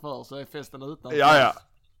innanför, så är festen utanför. Ja.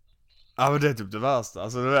 Ja men det är typ det värsta,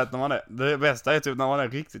 alltså du vet när man är, det bästa är typ när man är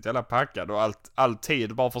riktigt jävla packad och all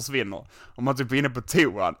tid bara försvinner. Om man typ är inne på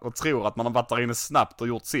toan och tror att man har varit där inne snabbt och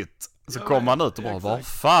gjort sitt. Så kommer man ut och bara, var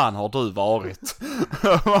fan har du varit?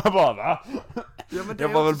 Man bara, va? Ja, jag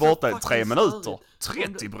var väl borta i 3 minuter.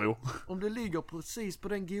 30 bro. Om du ligger precis på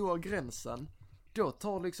den goda gränsen Då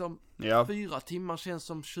tar liksom Ja. 4 timmar känns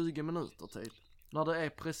som 20 minuter typ. När det är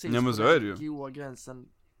precis Ja, men på så är det den ju. goa gränsen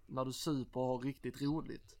när du super och har riktigt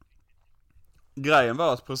roligt. Grejen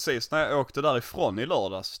var att precis när jag åkte därifrån i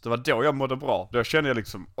lördags, det var då jag mådde bra. Då kände jag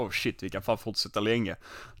liksom, oh shit, vi kan fan fortsätta länge.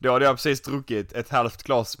 Då hade jag precis druckit ett halvt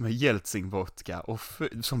glas med Jeltsin-vodka och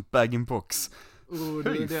som bag-in-box.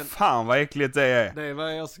 Fy fan vad äckligt det är. Det är vad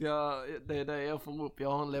det är det jag får upp.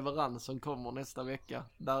 Jag har en leverans som kommer nästa vecka.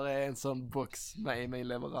 Där är en sån box med i min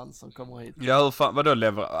leverans som kommer hit. Ja, hur fan,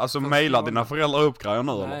 vadå alltså mailar dina föräldrar upp grejer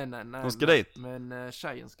nu eller? Nej. De ska dit. Men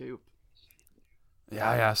tjejen ska ju upp.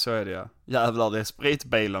 Ja, så är det ja. Jävlar, det är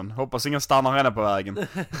spritbilen. Hoppas ingen stannar henne på vägen.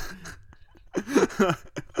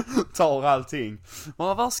 Tar allting.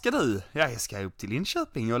 Men var ska du? Ja, jag ska upp till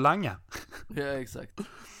Linköping och langa. Ja, exakt.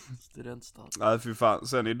 Studentstad. Nej, fy fan.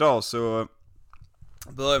 Sen idag så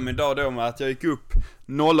började min dag då med att jag gick upp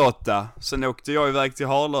 08. Sen åkte jag iväg till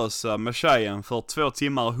Harlösa med tjejen för 2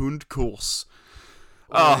 timmar hundkurs.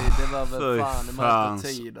 Oj, det var väl fan i mörka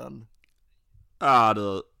tiden. Ja,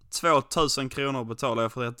 du. 2000 kronor betalar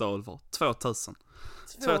jag för detta Oliver.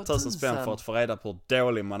 2000 spänn för att få reda på hur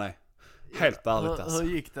dålig man är. Helt ärligt alltså. Hur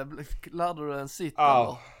gick det? Lärde du en sitt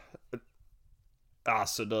eller?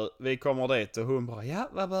 Alltså du, vi kommer dit och hon bara, ja,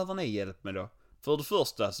 vad behöver ni hjälp med då? För det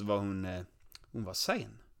första så var hon var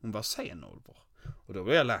sen. Hon var sen Oliver. Och då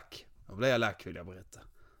blev jag lack. Vill jag berätta.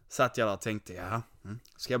 Satt jag där och tänkte,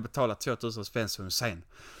 ska jag betala 2000 spänn så hon sen?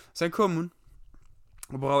 Sen kom hon.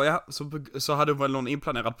 Och bara, så hade hon väl någon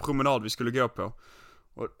inplanerad promenad vi skulle gå på.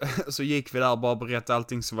 Och så gick vi där och bara berättade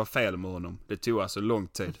allting som var fel med honom. Det tog alltså lång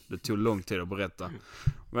tid. Att berätta.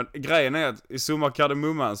 Men grejen är att i summa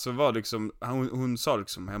kardemumman så var liksom, hon sa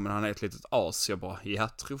liksom, ja men han är ett litet as. Jag bara,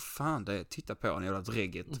 jag tror fan det, titta på han jävla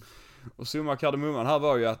drägget. Och summa kardemumman här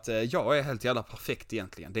var ju att jag är helt jävla perfekt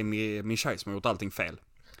egentligen. Det är min tjej som har gjort allting fel.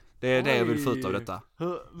 Det är det jag vill få ut av detta.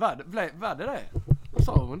 Var det? Vad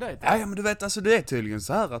sa hon det? Ja men du vet alltså det är tydligen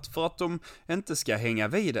så här att för att de inte ska hänga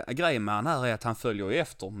vid. Grejen med han här är att han följer ju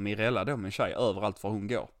efter Mirella då, min tjej, överallt var hon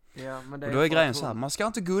går. Ja, men det och då är grejen så här, man ska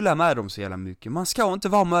inte gulla med dem så jävla mycket. Man ska inte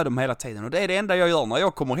vara med dem hela tiden. Och det är det enda jag gör när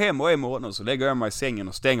jag kommer hem och är morgon, så lägger jag mig i sängen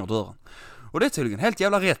och stänger dörren. Och det är tydligen helt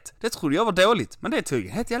jävla rätt. Det trodde jag var dåligt, men det är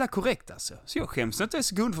tydligen helt jävla korrekt alltså. Så jag skäms inte en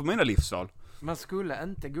sekund för mina livsval. Man skulle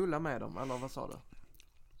inte gulla med dem, eller vad sa du?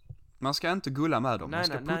 Man ska inte gulla med dem, man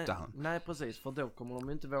ska putta han. Nej, precis, för då kommer de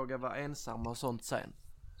inte våga vara ensamma och sånt sen.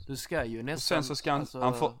 Du ska ju nästan... Och sen så ska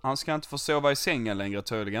han ska inte få sova i sängen längre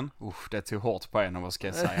tydligen. Det tog hårt på en, vad ska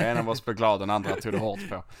jag säga. En av oss blev glad, den andra tog det hårt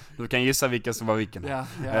på. Du kan gissa vilken som var vilken. Ja,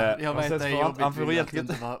 jag vet det är jobbigt att du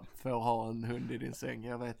inte får ha en hund i din säng.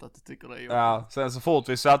 Jag vet att du tycker det är jobbigt. Ja, sen så fort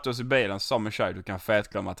vi satte oss i bilen så sa min tjej, du kan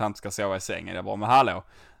fetglömma att han inte ska sova i sängen. Jag bara, men hallå,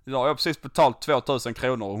 jag har precis betalt 2000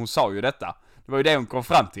 kronor och hon sa ju detta. Det var ju det hon kom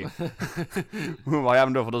fram till. Hon var, ja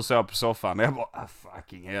men då får du sova på soffan. Och jag bara,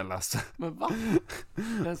 fucking hell alltså. Men va?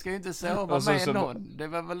 Den ska ju inte sova med någon. Det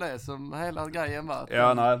var väl det som hela grejen var.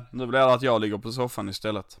 Ja nej, nu blir det att jag ligger på soffan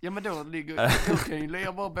istället. Ja men då kan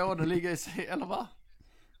ju bara båda ligga i sig, eller va?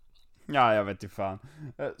 Ja, jag vet inte fan.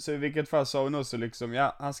 Så i vilket fall sa hon också liksom,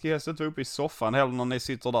 ja han ska helst inte vara uppe i soffan heller när ni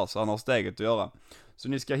sitter där, så han har steget att göra. Så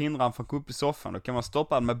ni ska hindra han från att gå upp i soffan, då kan man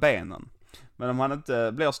stoppa han med benen. Men om han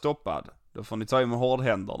inte blir stoppad, då får ni ta i med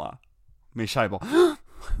hårdhänderna. Min tjej bara,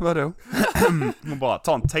 vadå? Hon bara,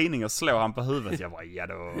 ta en tidning och slå han på huvudet. Jag bara, ja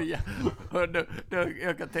då. Ja, och då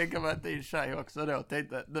jag kan tänka mig att din tjej också då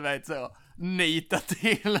tänkte, du vet så, nita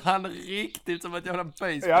till han riktigt som att jag hade en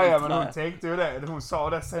baseball. Ja, men hon tänkte ju det. Hon sa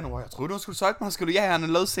det sen och jag trodde hon skulle säga att man skulle ge henne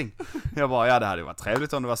en lusing. Jag bara, ja det hade varit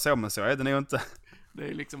trevligt om det var så, men så är det nog inte. Det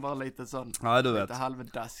är liksom bara lite sån, ja, du vet. Lite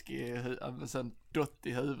halvdask i sån dott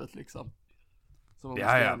i huvudet liksom.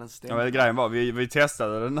 Ja, men grejen var, vi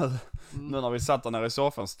testade det nu. Nu när vi satt där nere i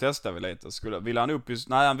soffan så testade vi lite. Ville han upp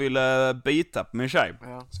nej han ville bita på min tjej.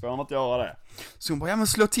 Ja. Så får han inte göra det. Så hon bara, ja men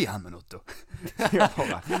slå till han med något då. Jag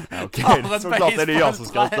bara, okej, såklart är det jag som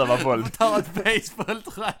ska utöva våld. Ta ett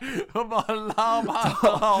baseballträ och bara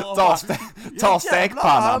larma. Ta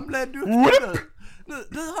stekpannan. Han blev duktig nu.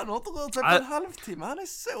 Han har inte rört sig på en halvtimme, han är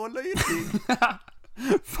så lydig.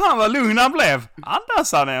 Fan vad lugn han blev.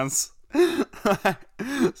 Andas han ens?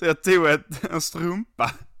 Så jag tog en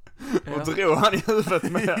strumpa och drog han i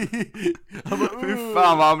huvudet med. Fy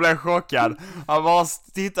fan vad han blev chockad. Han bara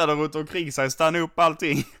tittade runt omkring sig, stannade upp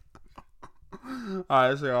allting.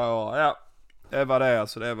 Nej, så ja, det var det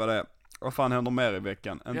alltså, det var det. Vad fan händer mer i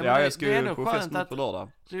veckan? Ja, jag ska ju på fest på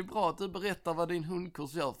lördag. Det är bra att du berättar vad din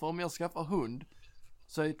hundkurs gör, för om jag skaffar hund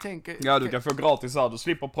så jag tänker... Ja, du kan få gratis här, du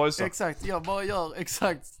slipper pröjsa. Exakt, jag bara gör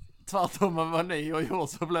exakt tvärtom än vad ni har gjort,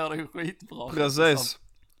 så blir det ju skitbra. Precis.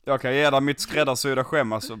 Jag kan ge dig mitt skräddarsydda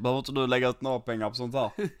skämma så behöver inte du lägga ut några pengar på sånt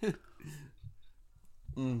här.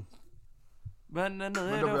 Men nu Men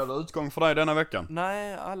är då blir det utgång för dig denna veckan.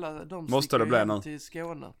 Nej, alla de Måste sticker det bli hem nu? till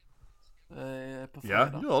Skåne. På Ja,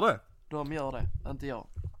 fredag. gör det. De gör det, inte jag.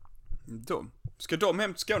 Ska de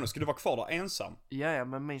hem till Skåne? Ska du vara kvar där ensam? Ja,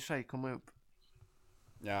 men min tjej kommer upp.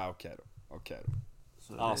 Ja, okej då.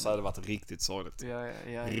 Så Annars hade det varit riktigt sorgligt.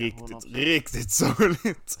 Ja, Riktigt, riktigt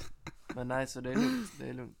sorgligt. Men nej, så det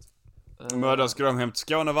är lugnt. Men då ska de hem till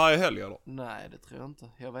Skåne varje helg eller? Nej, det tror jag inte.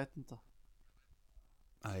 Jag vet inte.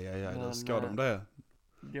 Aj, då Men, ska de det.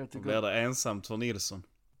 Jag Då tycker... blir det ensamt för Nilsson.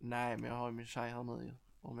 Nej, men jag har ju min tjej här nu ju.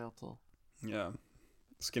 Om jag tar. Ja.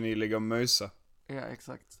 Ska ni ligga och mysa? Ja,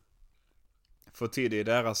 exakt. Få till det i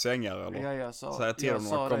deras sängar eller? Ja, jag sa. Säg till jag dem när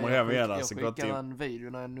sa de kommer det. hem igen. Jag Alltså, gå till. skickade en video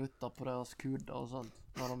när jag nuttar på deras kuddar och sånt.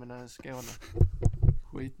 När de är nere i Skåne.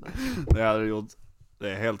 Skitnice. Det hade du gjort.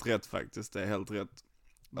 Det är helt rätt faktiskt. Det är helt rätt.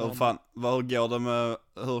 Men- Hur går det med,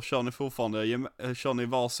 hur kör ni fortfarande? Kör ni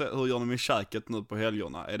hur gör ni med käket nu på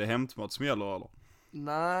helgerna? Är det hämtmat som gäller eller?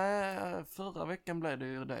 Nej, förra veckan blev det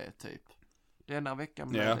ju det typ. Denna veckan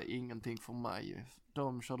blev det ingenting för mig ju.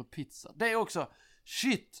 De körde pizza. Det är också,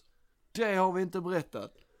 shit! Det har vi inte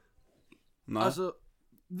berättat. Nej. Alltså,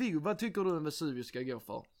 Viggo, vad tycker du en Vesuvio ska gå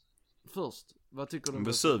för? Först, vad tycker du en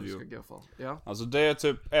Vesuvio Vesuvio ska gå för? Ja, Alltså det är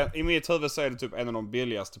typ, i mitt huvud så är det typ en av de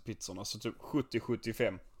billigaste pizzorna. Så typ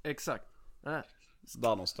 70-75. exakt. Nej, Där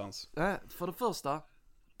någonstans. för det första,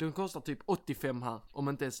 den kostar typ 85 här, om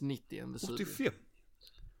inte ens 90 en Vesuvio. 85?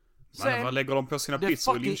 Sen, Men vad lägger de på sina det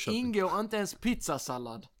pizzor i fucking Linköping? ingår inte ens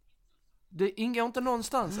pizzasallad. Det ingår inte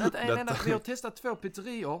någonstans. Inte en enda. Vi har testat 2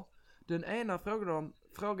 pizzerior. Den ena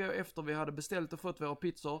frågade jag efter vi hade beställt och fått våra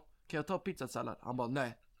pizzor. Kan jag ta pizzasallad? Han bara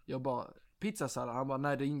nej. Jag bara pizzasallad. Han bara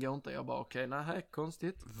nej, det ingår inte. Jag bara okej, nej,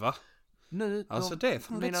 konstigt. Va? Nu, Alltså det är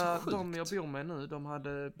fan rätt så sjukt. de jag bor med nu, de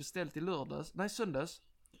hade beställt i söndags.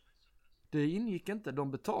 Det ingick inte.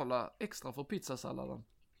 De betalar extra för pizzasalladen.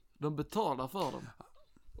 De betalar för dem.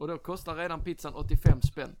 Och då kostar redan pizzan 85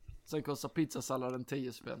 spänn. Sen kostar pizzasalladen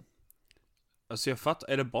 10 spänn. Alltså jag fattar,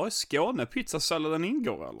 är det bara i Skåne pizzasalladen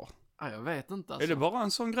ingår eller? Ja, jag vet inte alltså. Är det bara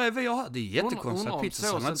en sån grej vi har? Det är jättekonstigt att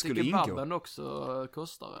pizzasalladen inte skulle ingå. kebaben också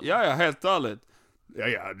kostar eller? Ja, helt ärligt.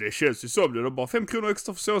 Ja, det känns ju som det. Det är bara 5 kronor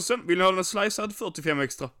extra för såsen. Vill ni ha den slicead? 45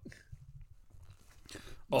 extra.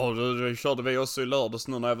 Det körde vi också i lördags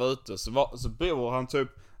nu när jag var ute. Så bor han typ,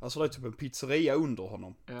 alltså det är typ en pizzeria under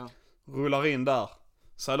honom. Ja. Rullar in där.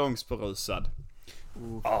 Salongsberusad.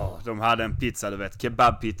 De hade en pizza, du vet.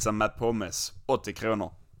 Kebabpizza med pommes. 80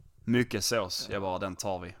 kronor. Mycket sås. Jag bara, den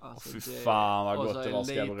tar vi. Alltså, Fy fan vad gott det var,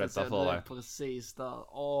 ska jag lite berätta så- för det dig. är precis där.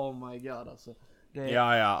 Oh my god alltså.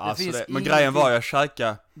 Ja, alltså finns det. Men ingenting- grejen var, jag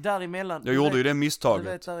käkade. Däremellan. Jag gjorde ju det Du misstaget.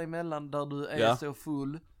 vet däremellan där du är Ja. så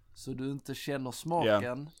full så du inte känner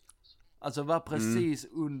smaken. Alltså var precis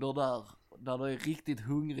under där du är riktigt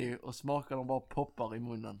hungrig och smaken bara poppar i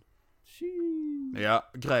munnen.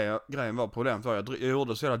 Ja, grejen var, problemet var, jag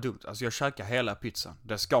gjorde så jävla dumt. Alltså jag käkade hela pizzan.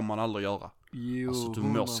 Det ska man aldrig göra. Jo, Alltså du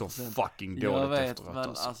mår så 100%. fucking Jag dåligt vet, efteråt men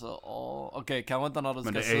alltså. okej, kanske inte när du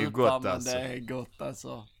Men ska det är ju supa, gott, men alltså. det är gott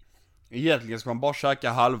alltså. Egentligen ska man bara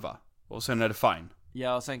käka halva. Och sen är det fine.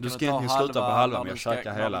 Ja, och sen Du kan ska du ta egentligen sluta på halva, när men jag du ska-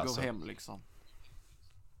 käkar när hela, du går alltså. hem liksom.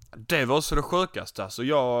 Det var så det sjukaste alltså.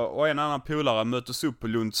 Jag och en annan polare möttes upp på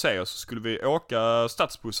Lund C och så skulle vi åka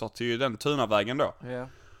stadsbussar till den Tunavägen då. Ja.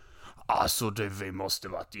 Alltså vi måste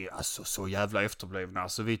varit alltså så jävla efterblivna.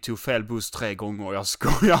 Alltså vi tog fel buss 3 gånger och jag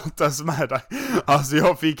skojar inte ens med dig. Alltså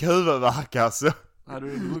jag fick huvudvärk alltså. Hade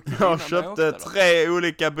du druckit innan Jag du köpte åkte då? 3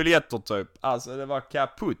 olika biljetter typ. Alltså det var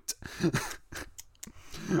kaputt.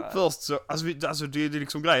 Först så, alltså det är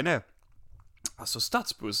liksom grejen är. Alltså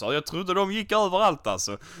stadsbussar, jag trodde de gick överallt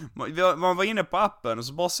alltså. Man var inne på appen och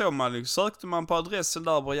så bara såg man, liksom, sökte man på adressen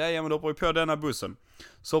där och bara, ja men då hoppar vi på denna bussen.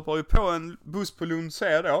 Så hoppar vi på en buss på Lund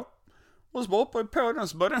C då. Och så bara hoppar vi på den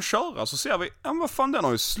så börjar den köra. Så ser vi, ja men vad fan, den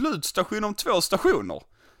har ju slutstation om 2 stationer.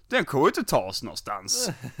 Den kommer ju inte ta oss någonstans.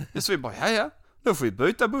 Så vi bara, ja då får vi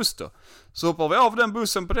byta buss då. Så hoppar vi av den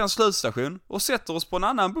bussen på den slutstation och sätter oss på en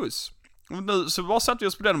annan buss. Och nu, så bara satte vi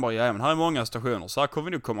oss på den och bara, ja men här är många stationer så här kommer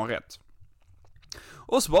vi nu komma rätt.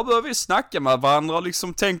 Och så bara börjar vi snacka med varandra och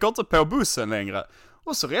liksom tänker inte på bussen längre.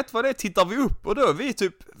 Och så rätt vad det tittar vi upp och då är vi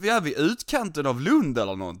typ, vi är vid utkanten av Lund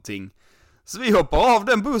eller någonting. Så vi hoppar av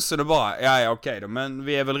den bussen och bara, ja okej då, men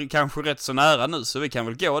vi är väl kanske rätt så nära nu så vi kan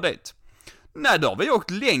väl gå dit. Nej, då har vi åkt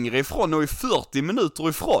längre ifrån och i 40 minuter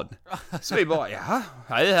ifrån. Så vi bara,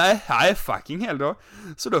 hej, fucking hell då.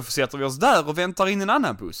 Så då sätter vi oss där och väntar in en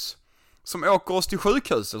annan buss. som åker oss till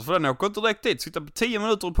sjukhuset. För den åker inte direkt dit. Sitta på 10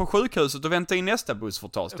 minuter på sjukhuset och vänta in nästa buss för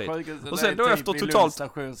att ta oss dit. Och sen då efter totalt...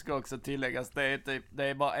 station ska också tilläggas. Det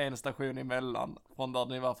är bara en station emellan från där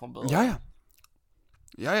ni var från början.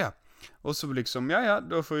 Ja. Och så liksom,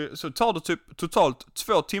 då så tar det typ totalt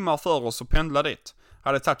 2 timmar för oss att pendla dit.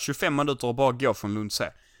 Hade tagit 25 minuter att bara gå från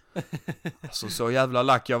Lundsä. Alltså så jävla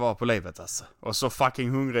lack jag var på livet alltså. Och så fucking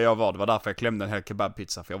hungrig jag var. Det var därför jag klämde en hel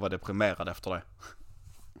kebabpizza, för jag var deprimerad efter det.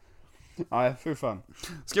 Nej, fy fan.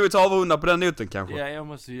 Ska vi ta avrunda på den noten kanske? Ja, jag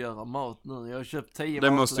måste göra mat nu. Jag har köpt 10 matlådor.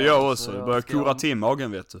 Det måste jag också. Det börjar kurra till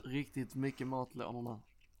magen, vet du. Riktigt mycket matlådor nu.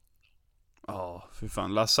 Ja, fy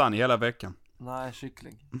fan. Lasagne hela veckan. Nej,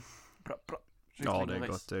 kyckling. Bra. Ja, det är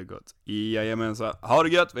gott, det är gott. Jajamensan. Ha det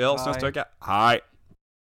gött, vi hörs nästa vecka. Hej!